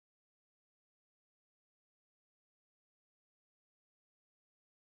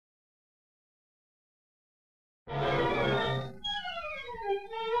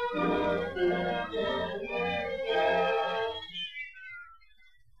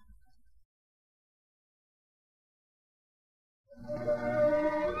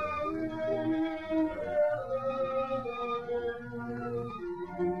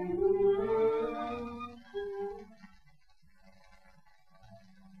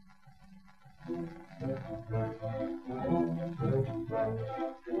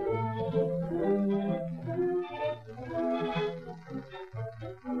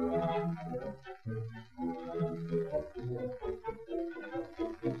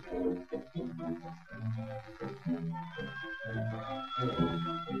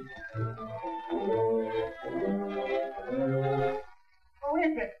Who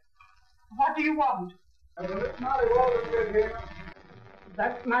is it? What do you want?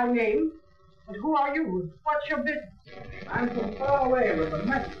 That's my name. But who are you? What's your business? I'm from far away with a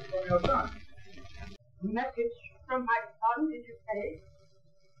message from your son. Message from my son, did you say?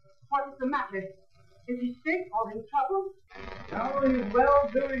 What is the matter? Is he sick or in trouble? No, he's well,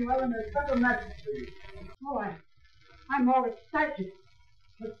 doing well, and has sent a message to you. Oh, I'm all excited.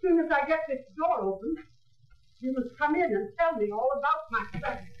 As soon as I get this door open, you must come in and tell me all about my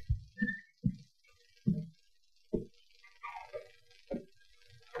son.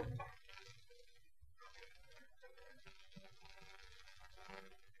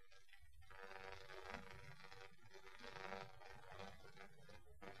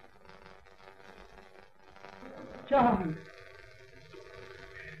 John.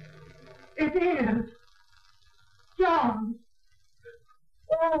 It is. John.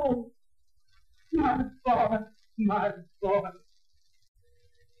 Oh, my boy, my boy.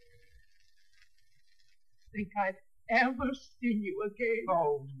 Think I'd ever see you again.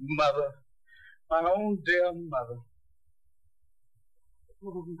 Oh, Mother. My own dear Mother.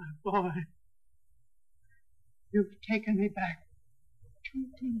 Oh, my boy. You've taken me back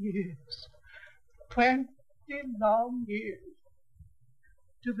 20 years. 20 long years.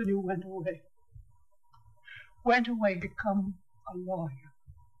 To when you went away. Went away to become a lawyer.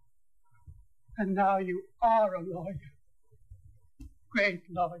 And now you are a lawyer. Great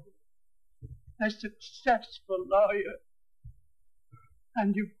lawyer. A successful lawyer.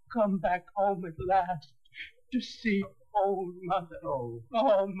 And you've come back home at last to see old Mother. Oh,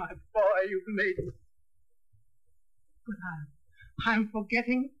 my boy, you've made me. But I'm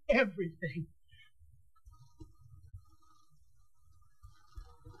forgetting everything.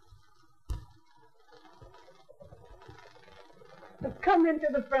 Come into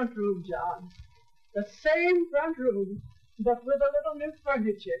the front room, John. The same front room, but with a little new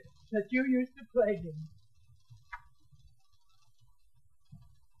furniture that you used to play in.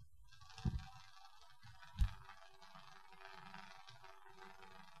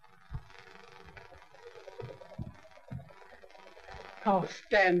 Oh,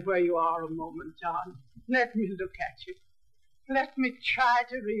 stand where you are a moment, John. Let me look at you. Let me try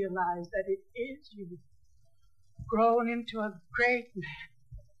to realize that it is you. Grown into a great man,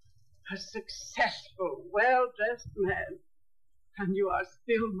 a successful, well-dressed man, and you are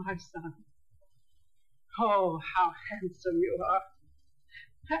still my son. Oh, how handsome you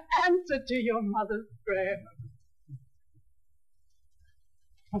are. Answer to your mother's prayer.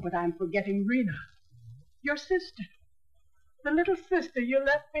 Oh, but I'm forgetting Rena, your sister, the little sister you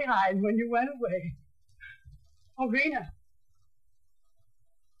left behind when you went away. Oh, Rena.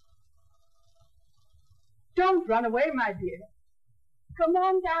 Don't run away, my dear. Come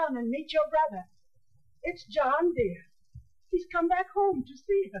on down and meet your brother. It's John, dear. He's come back home to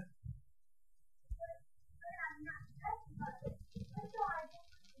see her.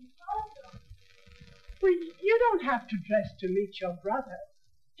 Well, you don't have to dress to meet your brother.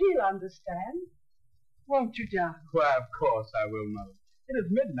 He'll understand. Won't you, John? Why, of course I will, Mother. It is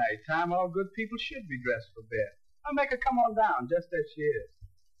midnight time. All good people should be dressed for bed. I'll make her come on down, just as she is.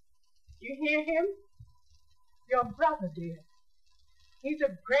 You hear him? Your brother, dear. He's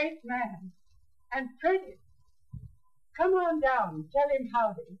a great man and pretty. Come on down, tell him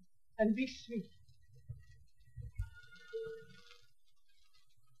howdy, and be sweet.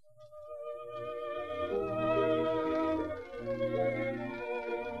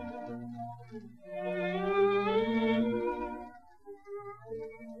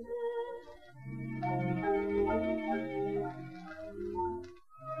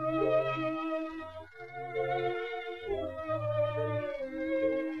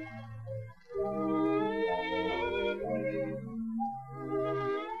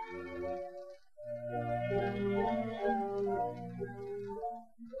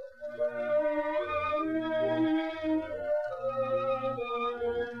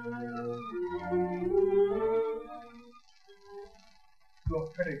 You're a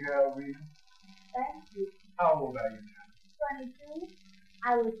pretty girl, Rena. Thank you. How old are you now? 22.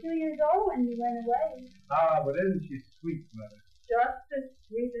 I was 2 years old when you went away. Ah, but isn't she sweet, Mother? Just as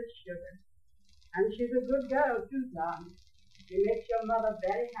sweet as sugar. And she's a good girl, too, John. She makes your mother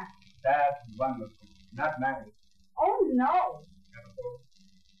very happy. That's wonderful. Not married. Oh, no.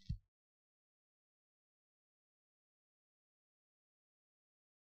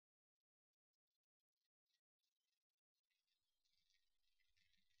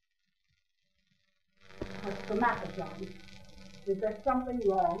 What's the matter, John? Is there something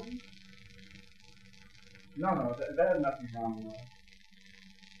wrong? No, there's nothing wrong, no.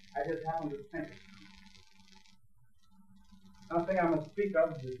 I just happened to think of something I must speak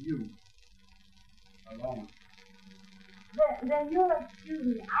of with you. Alone. Then you'll excuse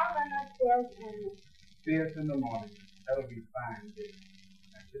me. I'll run upstairs and... See us in the morning. That'll be fine, dear.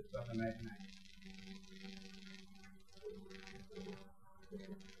 Now kiss up a night night.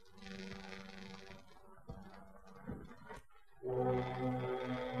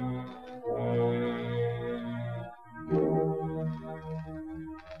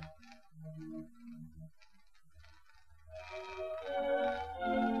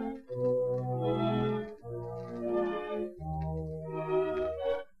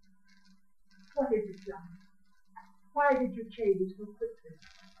 What is it, John? Why did you change so quickly?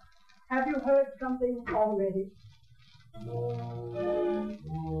 Have you heard something already?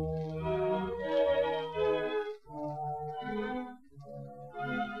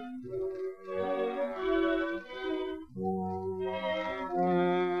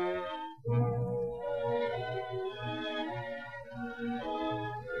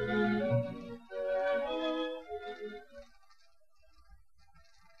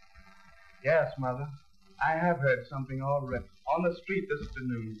 Yes, Mother. I have heard something already. On the street this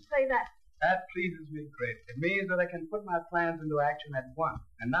afternoon. Say that. That pleases me greatly. It means that I can put my plans into action at once,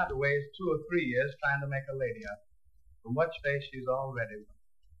 and not waste 2 or 3 years trying to make a lady of her. From which day she's already one.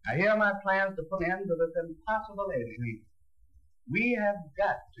 Now here are my plans to put an end to this impossible age. We have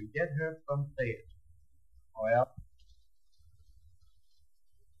got to get her from theater. Well,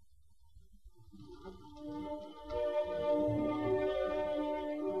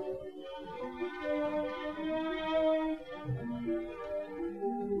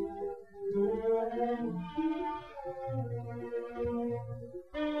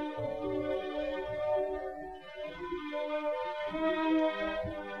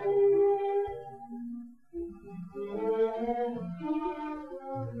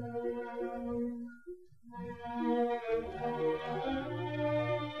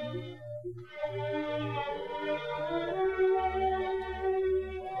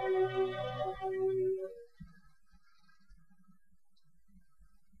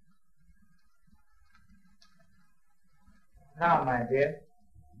 Now, my dear,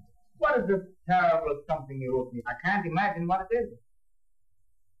 what is this terrible something you wrote me? I can't imagine what it is.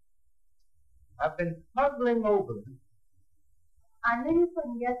 I've been puzzling over it. I knew you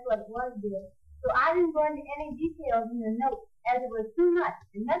couldn't guess what it was, dear. So I didn't go into any details in the note, as it was too much,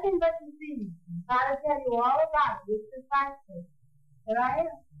 and nothing but the feeling. I'll tell you all about it with precisely. Here I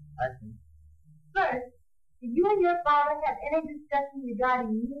am. I see. First, did you and your father have any discussion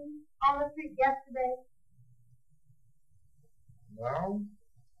regarding me on the street yesterday? Well,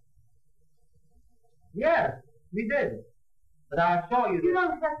 yes, we did. But I assure you You that...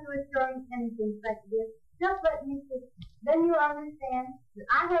 don't have to assure me anything like this. Just let me see. Then you'll understand that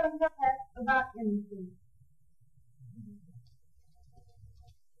I haven't kept about anything.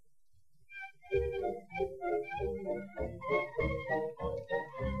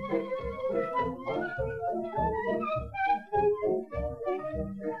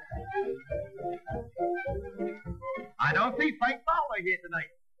 I don't see Frank Fowler here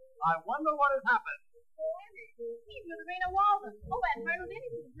tonight. I wonder what has happened. He's with Rena Walden over at Myrtle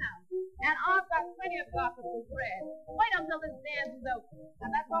Dennison's house. And I've got plenty of gossip to spread. Wait until this dance is over. And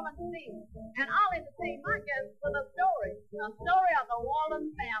that woman sings. And I'll entertain my guests with a story. A story of the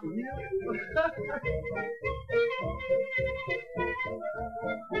Walden family.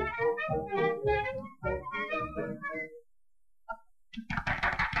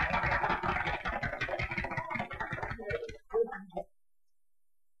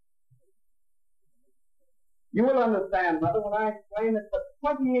 you will understand, Mother, when I explain that for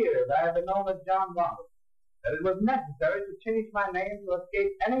 20 years I have been known as John Walden, that it was necessary to change my name to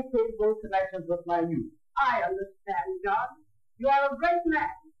escape any capable connections with my youth. I understand, John. You are a great man.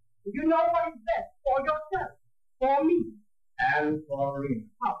 You know what is best for yourself, for me. And for Rena.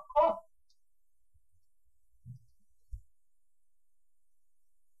 Of course.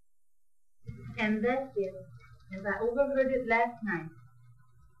 And that's it, as I overheard it last night.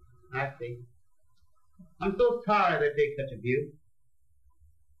 I see. I'm so sorry they take such a view.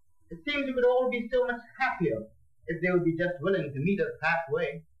 It seems we could all be so much happier if they would be just willing to meet us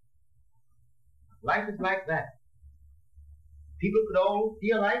halfway. Life is like that. People could all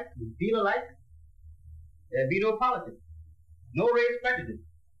see alike and feel alike. There'd be no politics, no race prejudice.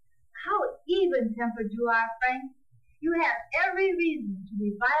 How even-tempered you are, Frank. You have every reason to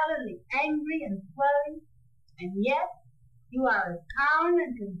be violently angry and flirty, and yet you are as calm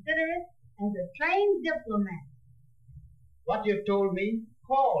and considerate as a trained diplomat. What you've told me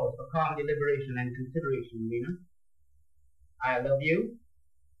calls for calm deliberation and consideration, Rena. I love you.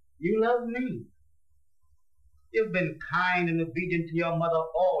 You love me. You've been kind and obedient to your mother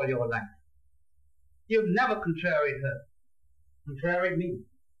all your life. You've never contraried her, contraried me.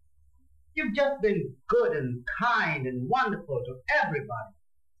 You've just been good and kind and wonderful to everybody.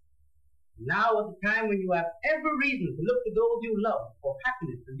 Now, at the time when you have every reason to look to those you love for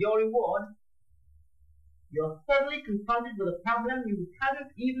happiness as your reward, you're suddenly confronted with a problem you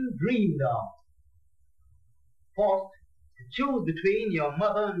hadn't even dreamed of. Forced to choose between your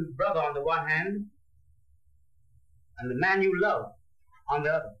mother and brother on the one hand, and the man you love on the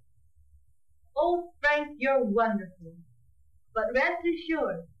other. Oh, Frank, you're wonderful. But rest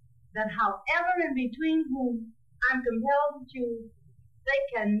assured that however and between whom I'm compelled to choose, they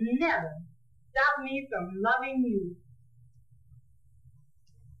can never stop me from loving you.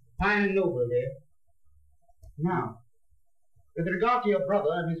 Fine and noble, dear. Now, with regard to your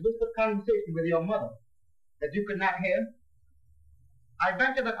brother and his whispered conversation with your mother that you could not hear, I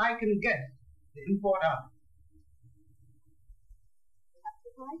venture that I can guess the import of it.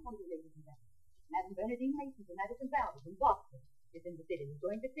 Madam Bernadine Mason from Madison Valley from Boston is in the city. He's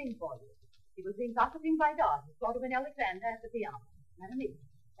going to sing for you. He was being gossiping by dog. He saw him in Alexander at the piano. Madam Mason.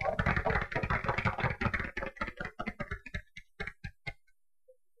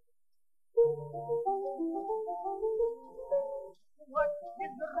 What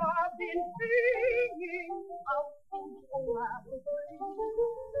is the robin singing of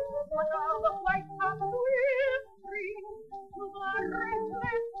what are the white cocks whispering to the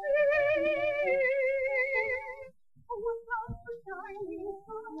restless sea? What are the shining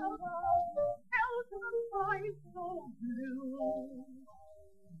sun above, held to the sky so blue?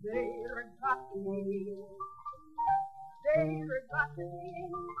 They're got me, they're got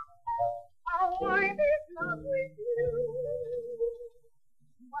me. How I'm in love with you.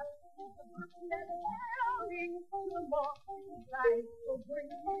 What is the brook that telling the morning light so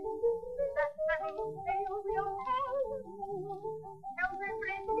green? That little sail will hold,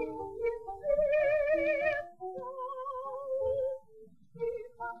 everything is real.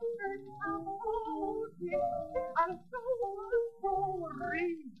 If a bird can hold it, I'll so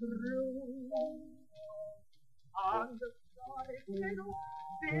ring through. On the starry middle,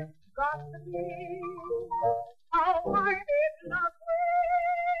 this got to be how I'm in love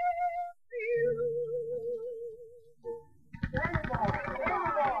with you.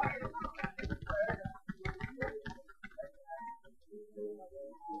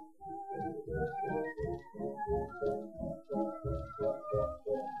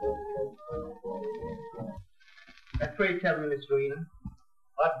 Pray tell me, Miss Rena,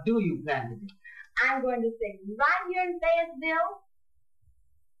 what do you plan to do? I'm going to sing right here in Fayetteville.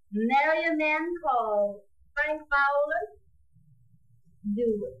 Marry a man called Frank Fowler. Do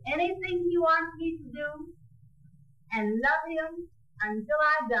anything he wants me to do. And love him until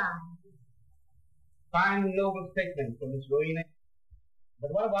I die. Fine, noble statement from Miss Rena.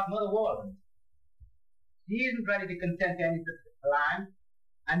 But what about Mother Walden? She isn't ready to consent to any such alliance,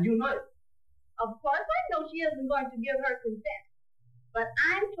 and you know it. Of course, I know she isn't going to give her consent. But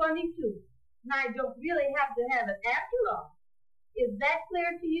I'm 22, and I don't really have to have it after all. Is that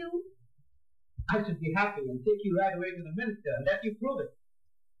clear to you? I should be happy and take you right away to the minister and let you prove it.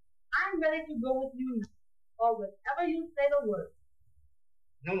 I'm ready to go with you now, or whenever you say the word.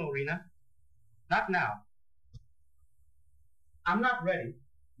 No, Rena. Not now. I'm not ready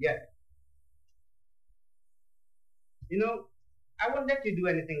yet. You know, I won't let you do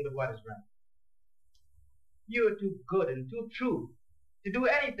anything but what is right. You're too good and too true to do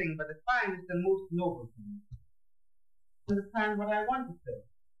anything but the finest and most noble thing. Understand what I want to say.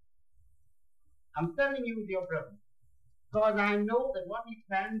 I'm sending you with your brother, because I know that what he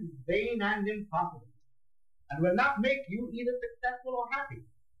plans is vain and impossible, and will not make you either successful or happy.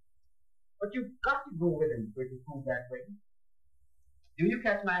 But you've got to go with him for it to prove that way. Do you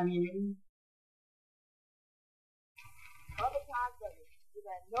catch my meaning? Other times, with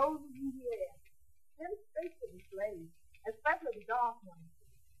that noses in the air, them straight to the slaves, especially the dark ones,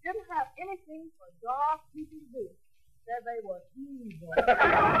 didn't have anything for dark people to do. That they were evil.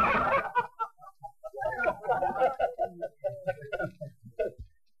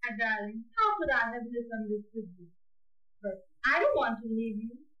 And darling, how could I have misunderstood you? But I don't want to leave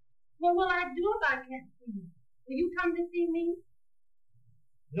you. What will I do if I can't see you? Will you come to see me?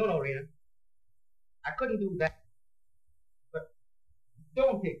 No, Rena. I couldn't do that. But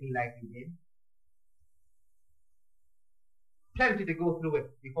don't take me like you did. Plenty to go through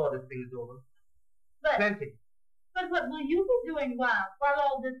it before this thing is over. Plenty. But what will you be doing while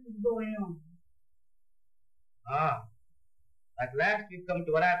all this is going on? At last we've come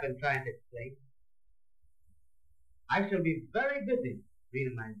to what I've been trying to explain. I shall be very busy,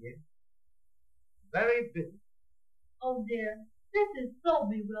 Rena, my dear. Very busy. Oh, dear, this is so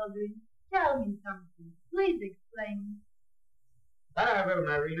bewildering. Tell me something. Please explain. That I will,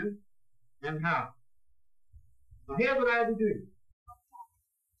 my Rena. And how? Now, here's what I'll be doing.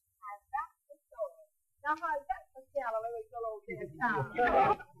 Now, how's that for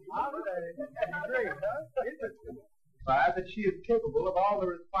Great, huh? Besides that she is capable of all the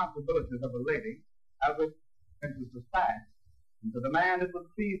responsibilities of a lady, as it into society, and to the man it would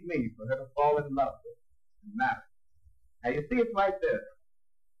please me for her to fall in love with and marry. Now you see it's right there.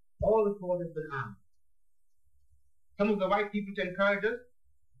 All the fault has been ours. Some of the white people to encourage us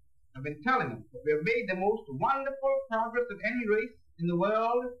have been telling us that we have made the most wonderful progress of any race in the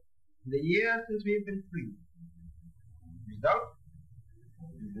world in the years since we have been free. Result?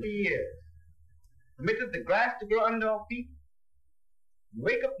 3 years. Permitted the grass to grow under our feet. We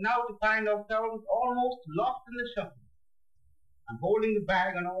wake up now to find ourselves almost lost in the shuffle and holding the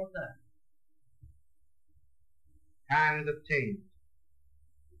bag on all sides. Times have changed.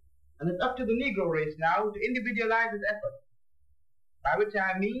 And it's up to the Negro race now to individualize its efforts, by which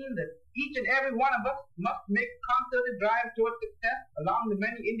I mean that each and every one of us must make a concerted drive towards success along the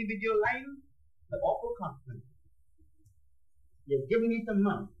many individual lines of awful consequences. You've given me some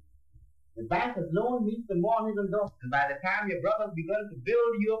money. The bank has loaned me some more on his endorsement. And by the time your brother's begun to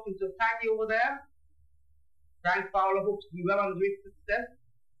build you up in society over there, Frank Fowler hopes to be well on his way to success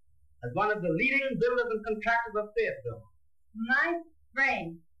as one of the leading builders and contractors of Fayetteville. My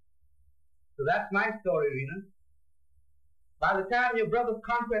friend. So that's my story, Rena. By the time your brother's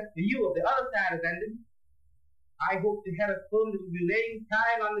conquest to you of the other side has ended, I hope to head a firm that will be laying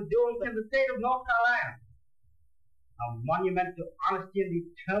tile on the domes of the state of North Carolina. A monument to honesty and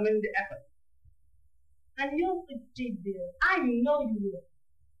determined effort. And you'll succeed, dear. I know you will.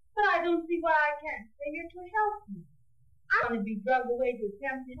 But I don't see why I can't stay here to help you. I want to be drugged away to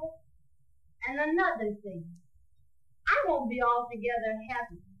temptation. And another thing, I won't be altogether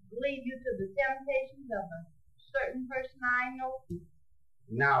happy to leave you to the temptations of a certain person I know.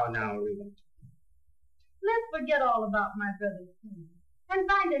 Now, Rena. Let's forget all about my brother's funeral and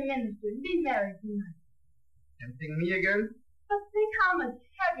find a minister and be married tonight. Tempting me again? But think how much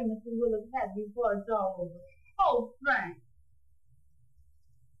happiness we will have had before it's all over. Oh, Frank.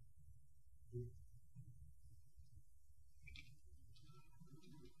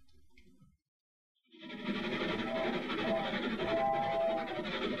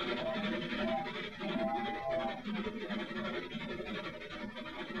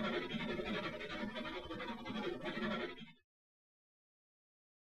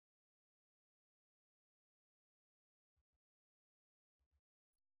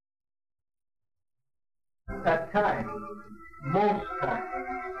 At times, most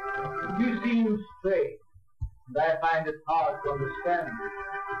times, you seem straight, and I find it hard to understand you.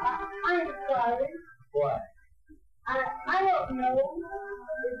 I'm sorry. Why? I don't know.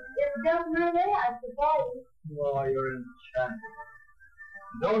 It's just my way, I suppose. Oh, you're enchanting.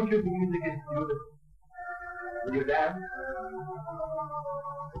 Don't you think music is beautiful? Will you dance?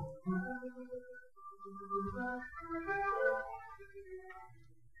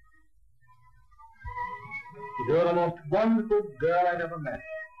 You're the most wonderful girl I've ever met,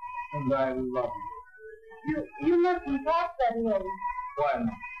 and I love you. You mustn't talk that way. Why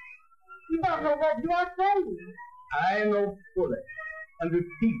not? You don't know what you are saying. I know fully, and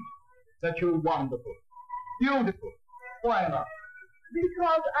repeat, that you're wonderful, beautiful. Why not?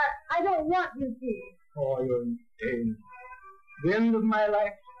 Because I don't want you to. Oh, you're an angel. The end of my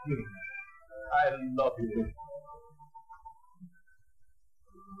life's dream. I love you.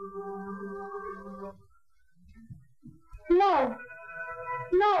 No.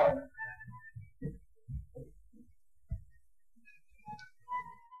 No.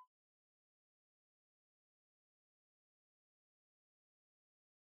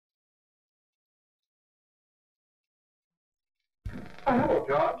 Oh, hello,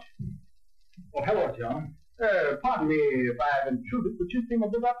 George. Oh, hello, John. Pardon me if I've intruded, but you seem a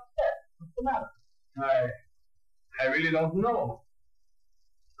bit upset. What's the matter? I really don't know.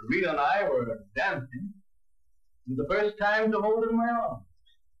 Rena and I were dancing. It was the first time to hold her in my arms.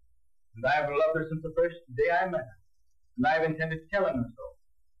 And I've loved her since the first day I met her. And I've intended telling her so.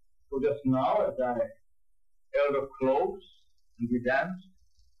 So just now, as I held her close and we danced,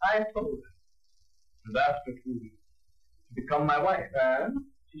 I told her and asked her to become my wife. And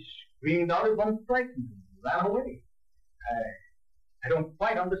she screamed out as one frightened and ran away. I don't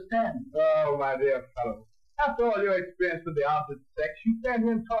quite understand. Oh, my dear fellow. After all your experience with the opposite sex, you stand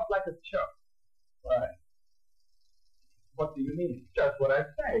here and talk like a chump. Why? What do you mean? Just what I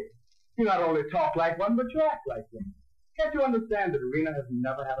say. You not only talk like one, but you act like one. Can't you understand that Rena has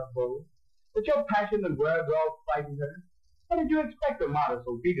never had a beau? That your passion and words all frighten her? What did you expect a modest,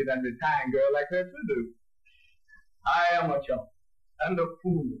 obedient, and retiring girl like her to do? I am a chump and a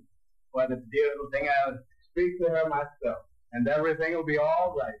fool. Why, the dear little thing, I'll speak to her myself, and everything will be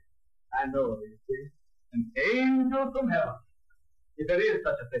all right. I know her, you see. An angel from heaven, if there is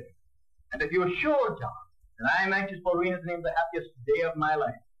such a thing. And if you're sure, John, that I'm anxious for Rena's name the happiest day of my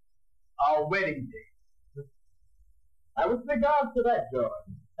life, our wedding day. I with regard to that, George,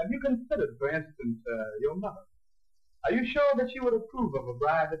 have you considered, for instance, your mother? Are you sure that she would approve of a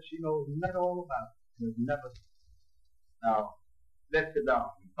bride that she knows nothing all about? Has never. Now, let's sit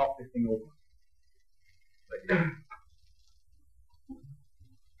down and talk this thing over.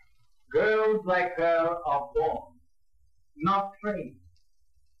 Girls like her are born, not trained.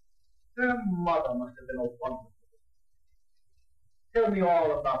 Her mother must have been a wonderful. Tell me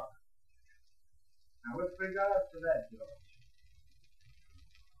all about her. Now, with regard to that, George,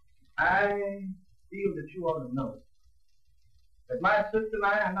 I feel that you ought to know that my sister and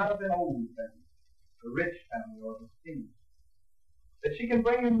I are not of an old family, a rich family, or distinguished. That she can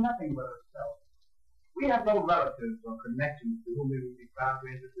bring in nothing but herself. We have no relatives or connections to whom we would be proud to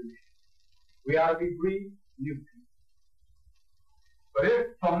introduce. We are to be brief, neutral. But if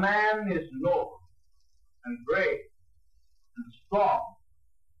a man is noble and brave and strong,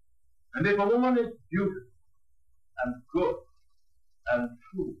 and if a woman is beautiful and good and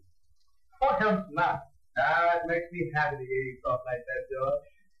true, what else not? Ah, it makes me happy to hear you talk like that, George.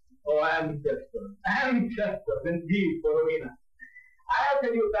 Oh, ancestors, indeed, for Rena. I'll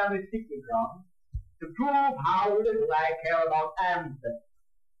tell you a family secret, John, to prove how little I care about ancestors.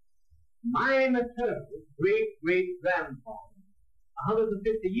 My maternal great-great-grandfather,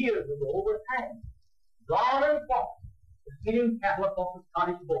 150 years ago, was hanged, gone and fought, the same cattle across the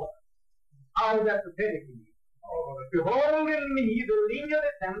Scottish border. How is that pathetic to me? Oh, behold in me the lineal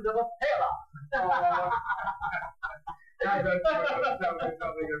descent of a Taylor. Now that's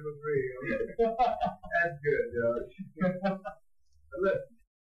something that was real. That's good, George. Listen.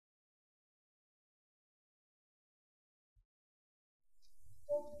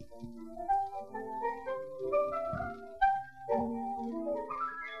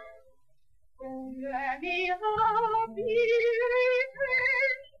 Many a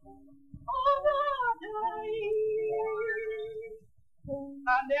beacon of a day,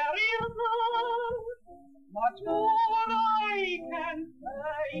 and there is much more I can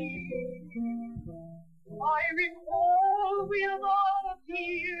say. I recall with all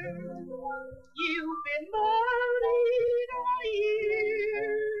tears you've been married a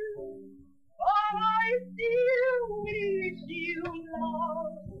year, but I still wish you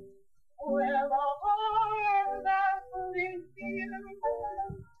love with a heart that's sincere.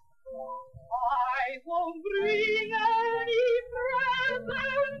 I won't bring any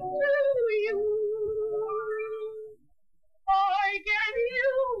present to you. I gave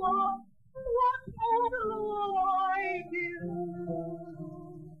you up, what more I do?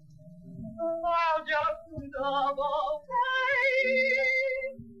 I'll just double pay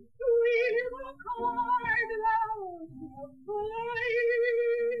with a card that will play.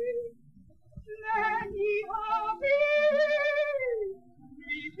 Many a big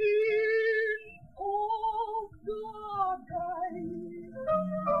meeting of the day.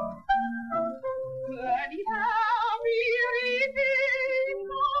 Many happy meeting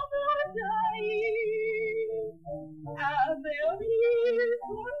of the day. And there is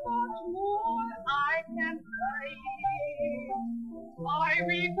much more I can say. I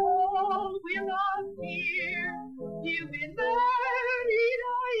recall with a tear you've been married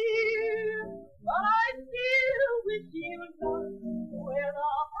a year, but I still wish you love with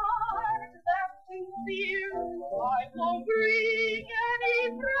a heart that's sincere. I won't bring any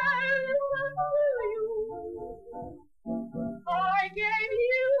present to you. I gave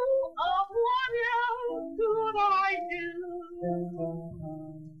you up, what else could I do?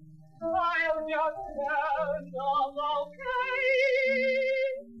 I'll just send a bouquet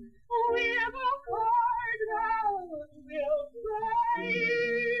with a card that will say,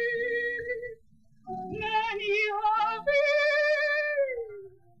 many a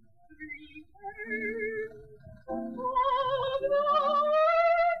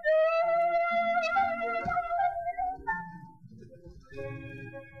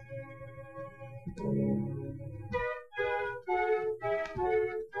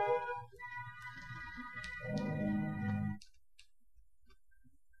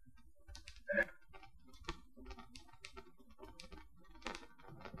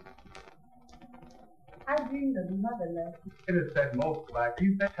mother left. It is said most like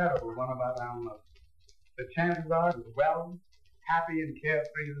he's the terrible one about our mother. The chances are as well, happy and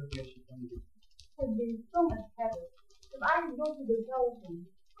carefree as she can be. It would be so much better if I could go to the telephone,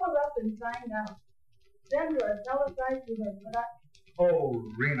 call up and find out. Send her a telephone to her, but Oh,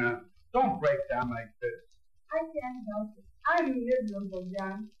 Rena, don't break down like this. I can't help it. I'm miserable,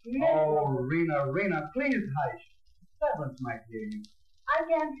 John. Oh, Miserable. Rena, please hush. Servants might hear you. I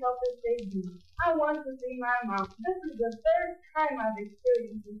can't help it, they do. I want to see my mom. This is the third time I've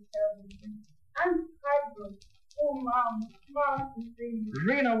experienced this terrible thing. I'm frightened. Oh, Mom, to see me.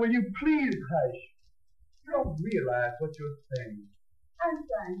 Rena, will you please hush? You don't realize what you're saying. I'm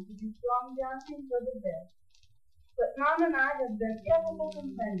trying to be strong, John, and for the best. But Mom and I have been inseparable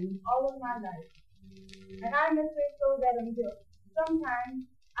companions all of my life. And I miss her so that until sometimes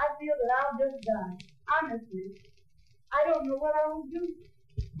I feel that I'll just die. Honestly, I don't know what I will do.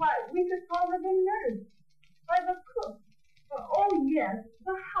 Why, we could call her the nurse, or the cook, or, oh yes,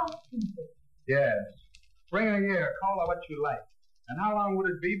 the housekeeper. Yes. Bring her here. Call her what you like. And how long would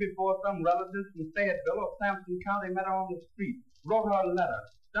it be before some relatives from Fayetteville or Sampson County met her on the street, wrote her a letter,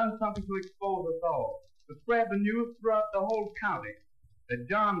 done something to expose us all, to spread the news throughout the whole county that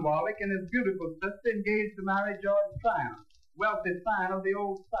John Warwick and his beautiful sister engaged to marry George Tryon, wealthy scion of the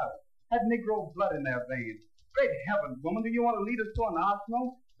Old South, had Negro blood in their veins. Great heavens, woman, do you want to lead us to an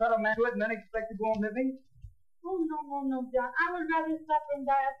arsenal, set a man to it, and then expect to go on living? Oh, no, John. I would rather suffer and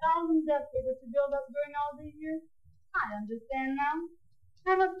die 1,000 deaths to build up during all these years. I understand now.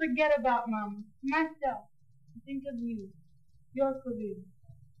 I must forget about Mama, myself, and think of you, your career.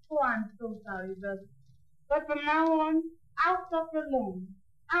 Oh, I'm so sorry, brother. But from now on, I'll suffer alone.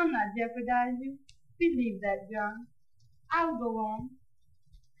 I'll not jeopardize you. Believe that, John. I'll go on.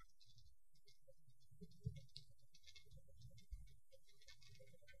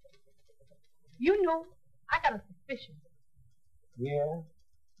 You know, I got a suspicion. Yeah?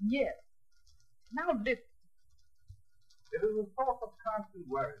 Yes. Now listen. It is a source of constant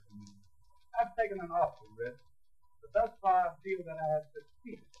worry to me. I've taken an awful risk, but thus far I feel that I have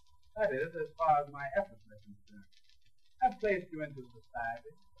succeeded. That is, as far as my efforts are concerned. I've placed you into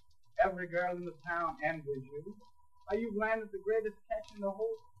society. Every girl in the town envies you. Why, you've landed the greatest catch in the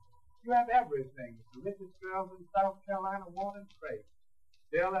whole. You have everything that the richest girls in South Carolina want and crave.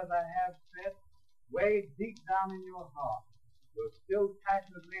 Still, as I have said, way deep down in your heart, you're still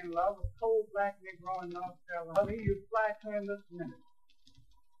passionately in love with cold black Negro in North Carolina. Honey, you'd fly her in this minute.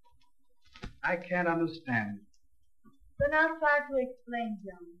 I can't understand it. Then I'll try to explain,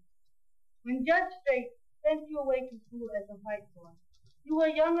 John. When Judge Strait sent you away to school as a white boy, you were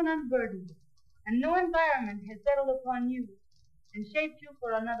young and unburdened, and no environment had settled upon you and shaped you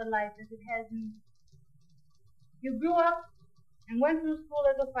for another life as it has me. You grew up and went through school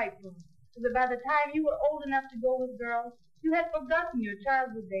as a white boy, so that by the time you were old enough to go with girls, you had forgotten your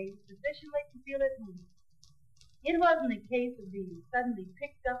childhood days sufficiently to feel at home. It wasn't a case of being suddenly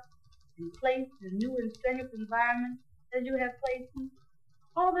picked up and placed in a new and strenuous environment as you have placed me.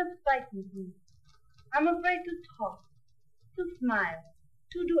 All this frightens me. I'm afraid to talk, to smile,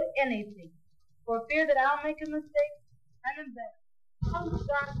 to do anything, for fear that I'll make a mistake and embarrass. How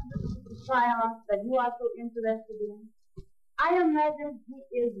dark the triumph that you are so interested in. I imagine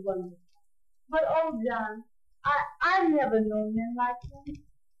he is wonderful. But oh, John, I've never known men like him.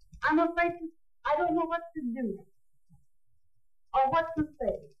 I'm afraid I don't know what to do, or what to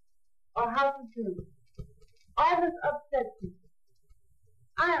say, or how to do. All this upsets me.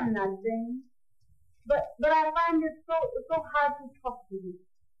 I am not vain, but I find it so hard to talk to you.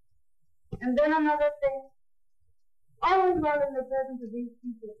 And then another thing, always while in the presence of these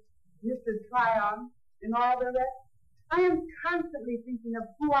people, Mr. Tryon and all the rest, I am constantly thinking of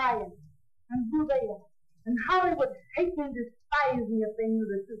who I am and who they are, and how they would hate me and despise me if they knew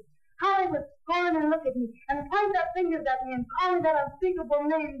the truth. How they would scorn and look at me and point their fingers at me and call me that unspeakable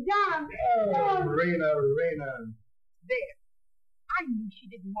name, John. Oh, Rena. There. I knew she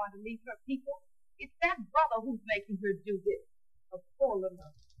didn't want to leave her people. It's that brother who's making her do this. A poor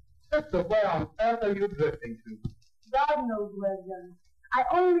little. Sister, where on earth are you drifting to? God knows where, John. I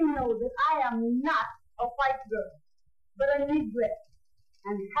only know that I am not a white girl, but a negress,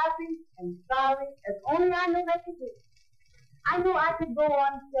 and happy and sorry as only I know that to be. I know I could go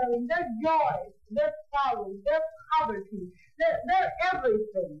on telling their joys, their sorrows, their poverty, their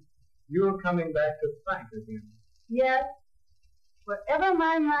everything. You're coming back to Frank again. Yes, wherever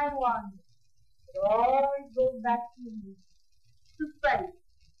my mind wanders, it always goes back to me, to Frank.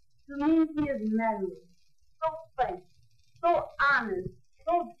 To me, he is manly, so frank, so honest,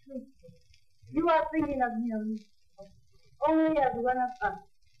 so truthful. You are thinking of him only as one of us.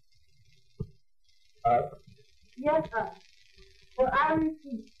 Us? Yes, sir. For I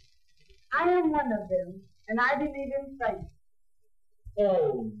repeat, I am one of them, and I believe in faith.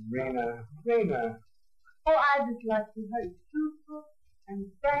 Oh, Rena, Rena. Oh, I just like to hurt truthful and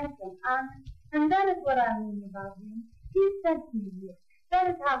frank and honest, and that is what I mean about him. He sent me here. That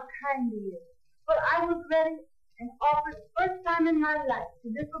is how kind he is. But I was ready and offered first time in my life to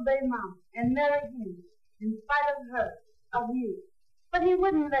disobey Mom and marry him in spite of her, of you. But he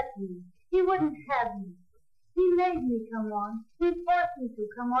wouldn't let me. He wouldn't have me. He made me come on. He forced me to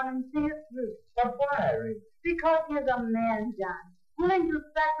come on and see it through. But why, Rena? Because he's a man, John, willing to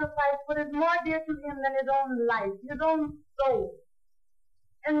sacrifice what is more dear to him than his own life, his own soul.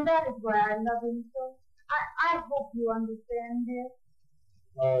 And that is why I love him so. I hope you understand this.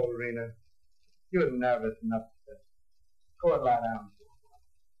 Oh, Rena, you're nervous enough to go and lie down.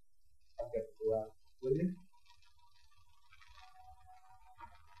 I'll get to go out. Will you?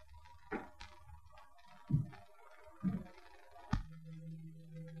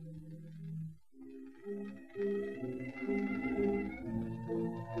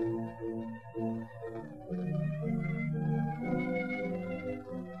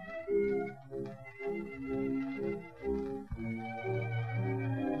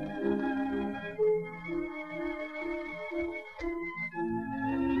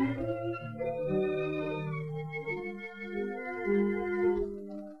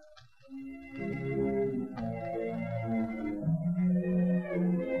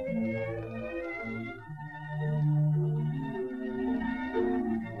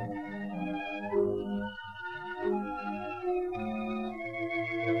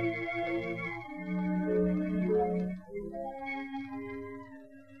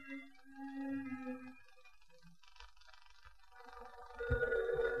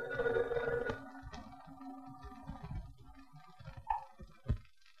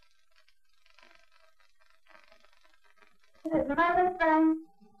 His mother, friend,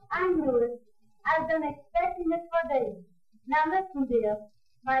 I knew it. I've been expecting it for days. Now listen, dear.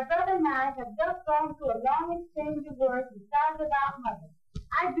 My brother and I have just gone through a long exchange of words and started about Mother.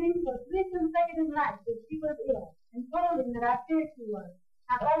 I dreamed for 3 consecutive nights that she was ill and told him that I feared she was,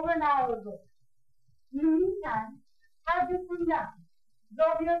 not over an hour ago. In the meantime, how'd you come down?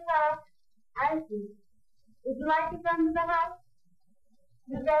 Drove yourself? I see. Would you like to come to the house?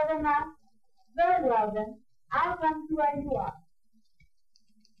 You'd rather not? Very well then. I'll come to where you are.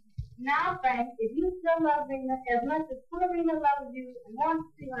 Now, Frank, if you still love Rena as much as poor Rena loves you and wants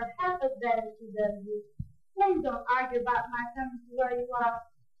to see her half as bad as she does you, please don't argue about my coming to where you are.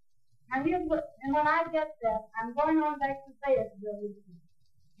 And when I get there, I'm going on back to Fayetteville with you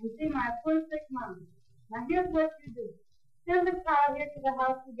and see my poor sick mom. Now, here's what you do. Send the car here to the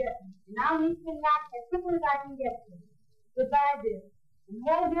house to get me, and I'll meet you back as quickly as I can get to you. Goodbye, dear. And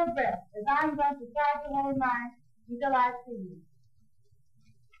hold your breath, as I'm going to try to hold mine until I see you.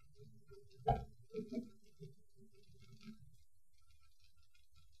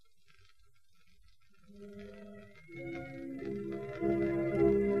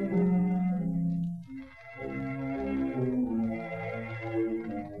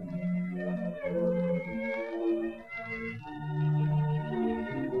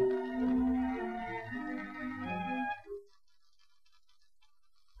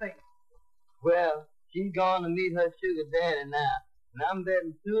 Well, she's gone to meet her sugar daddy now, and I'm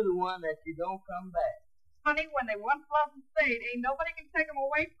betting 2 to 1 that she don't come back. Honey, when they once love and stayed, ain't nobody can take them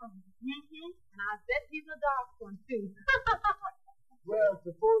away from them. And I bet he's a dark one, too. Well,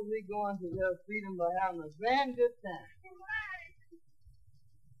 suppose we go into their freedom by having a grand good time.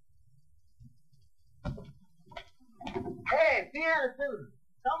 Hey, piano students,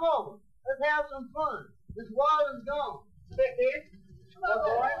 come over. Let's have some fun. This Walden's gone. Hey, kid. Hello,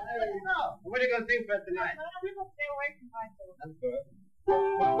 boy. Hey. What are you going to sing for us tonight? We will stay away from my door. That's good.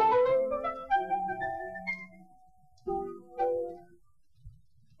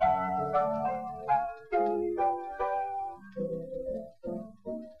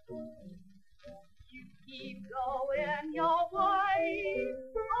 You keep going your way,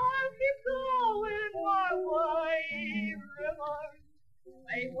 I'll keep going my way. Rivers,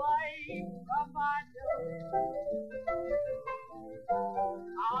 stay away from my door.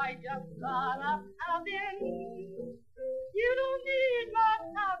 I just got up having, you don't need much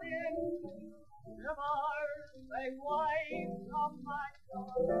having. Rivers, stay away from my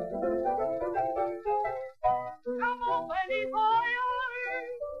door. Come up any higher,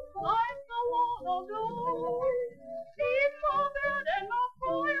 I don't wanna go. Keep my bed and my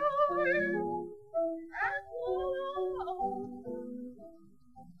fire, and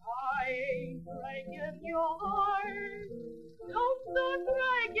I ain't breaking your heart. Don't start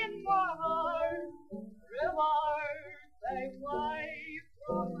breaking my heart, River.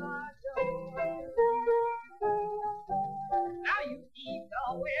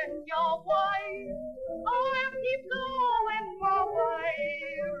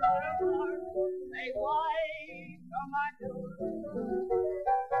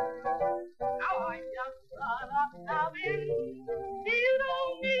 loving. You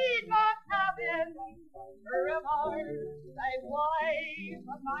don't need much having. River, stay away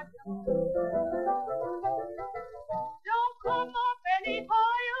from my don't come up any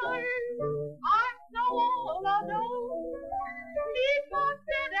higher. I'm so old alone. Leave my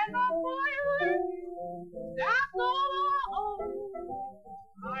bed and my fire. That's all I own.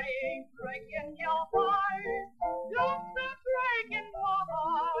 I ain't breaking your heart. Don't stop breaking my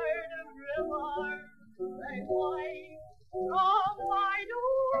heart. River, stay away from my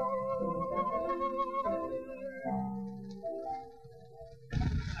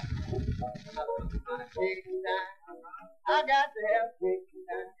Big time. I got to have big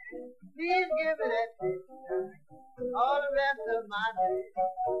time. Please give me that big time. All the rest of my day.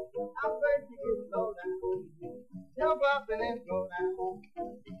 I'm first to get slow down. Jump up and then go down.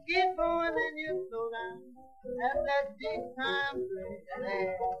 Get going and you slow down. That's that big time play.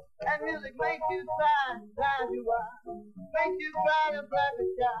 That music makes you cry, drive you wild. Makes you cry just like a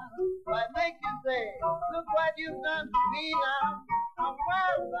child. Might make you say, look what you've done to me now. I'm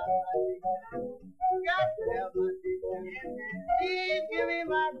wild about my big time. Got to have my big time. Please give me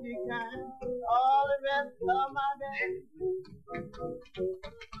my big time. All the rest of my day.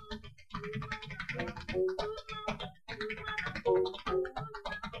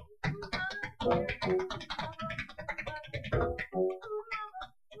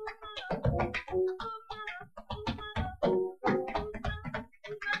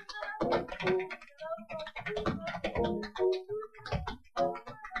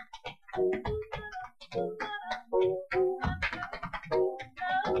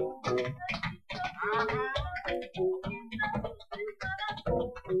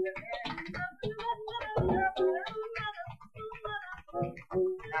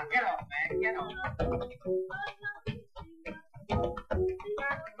 Now get off, man, get off.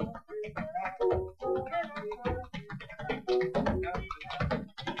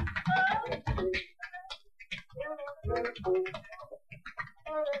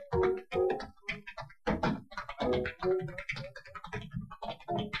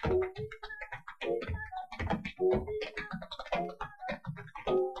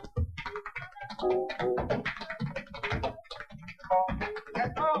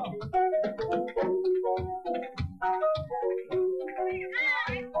 Let's go.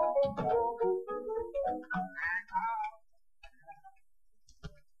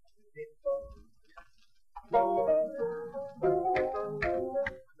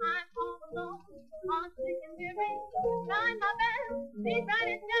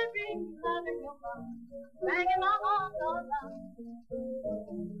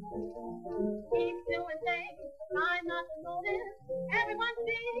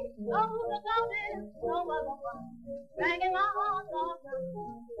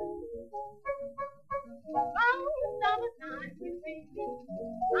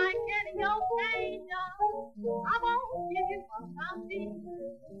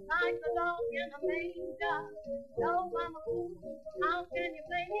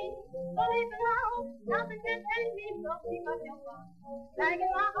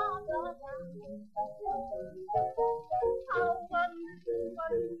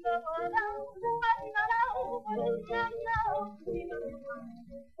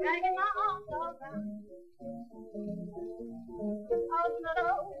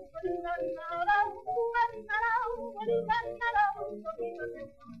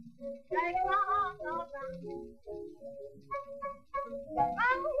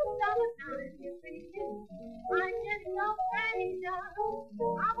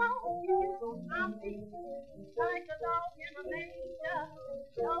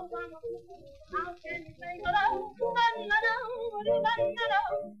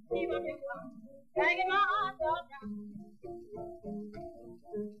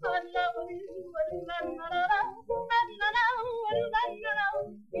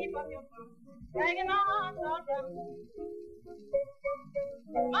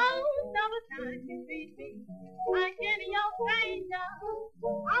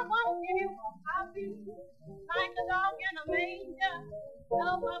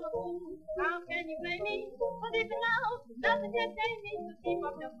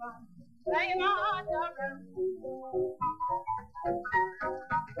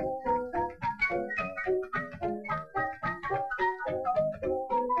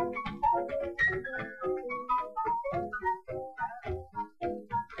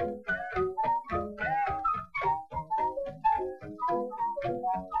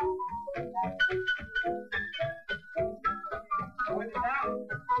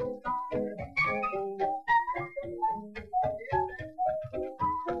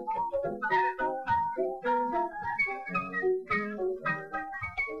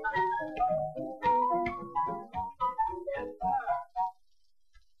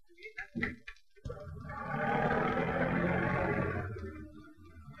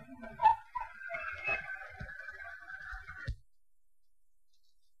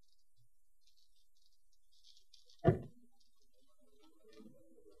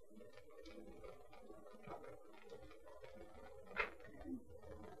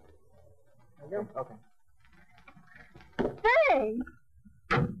 you. Okay. Hey!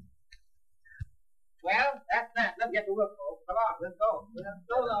 Well, that's that. Let's get to work, folks. Come on, let's go.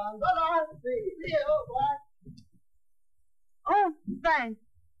 So long. So long. See you, old boy. Oh, Frank,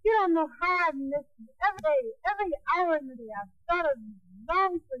 you don't know how I've missed you. Every day, every hour in the day, I've thought of you,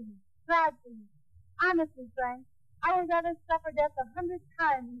 longed for you, cried for you. Honestly, Frank, I would rather suffer death 100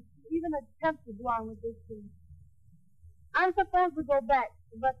 times than even attempt to go on with this thing. I'm supposed to go back,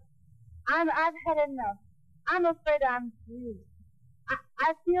 but I've had enough. I'm afraid I'm through.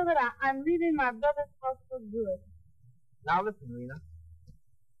 I feel that I'm leaving my brother's house for good. Now listen, Rena.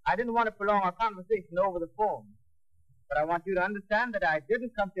 I didn't want to prolong our conversation over the phone, but I want you to understand that I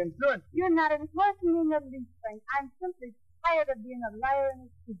didn't come to influence you. You're not influencing me in the least, Frank. I'm simply tired of being a liar and a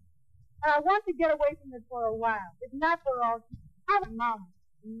thief. And I want to get away from it for a while, if not for all time. I'm Mama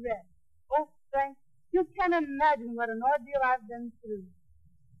and rest. Oh, Frank, you can't imagine what an ordeal I've been through.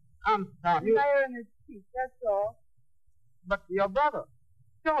 I'm sorry. Liar and a thief, that's all. But your brother,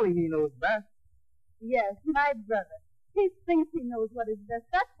 surely he knows best. Yes, my brother. He thinks he knows what is best.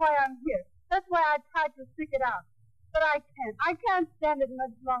 That's why I'm here. That's why I tried to stick it out. But I can't. I can't stand it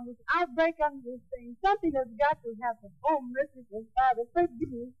much longer. I'll break under this thing. Something has got to happen. Oh, merciful Father,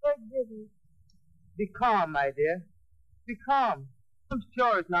 forgive me, forgive me. Be calm, my dear. Be calm. I'm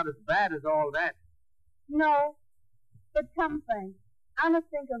sure it's not as bad as all that. No. But come, Frank. I must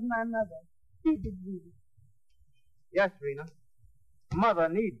think of my mother. She did you. Yes, Rena. Mother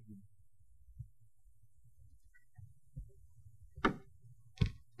needs you.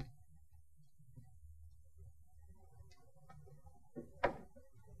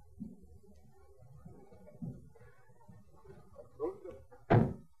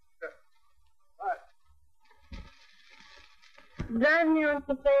 Drive me on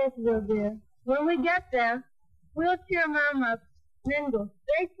to Fayetteville, dear. When we get there, we'll cheer Mom up and then go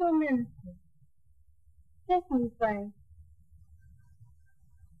straight to a minister. Kiss me, Frank.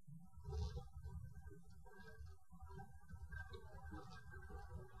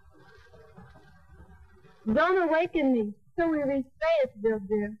 Don't awaken me till we reach Fayetteville,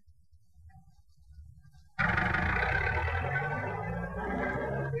 dear.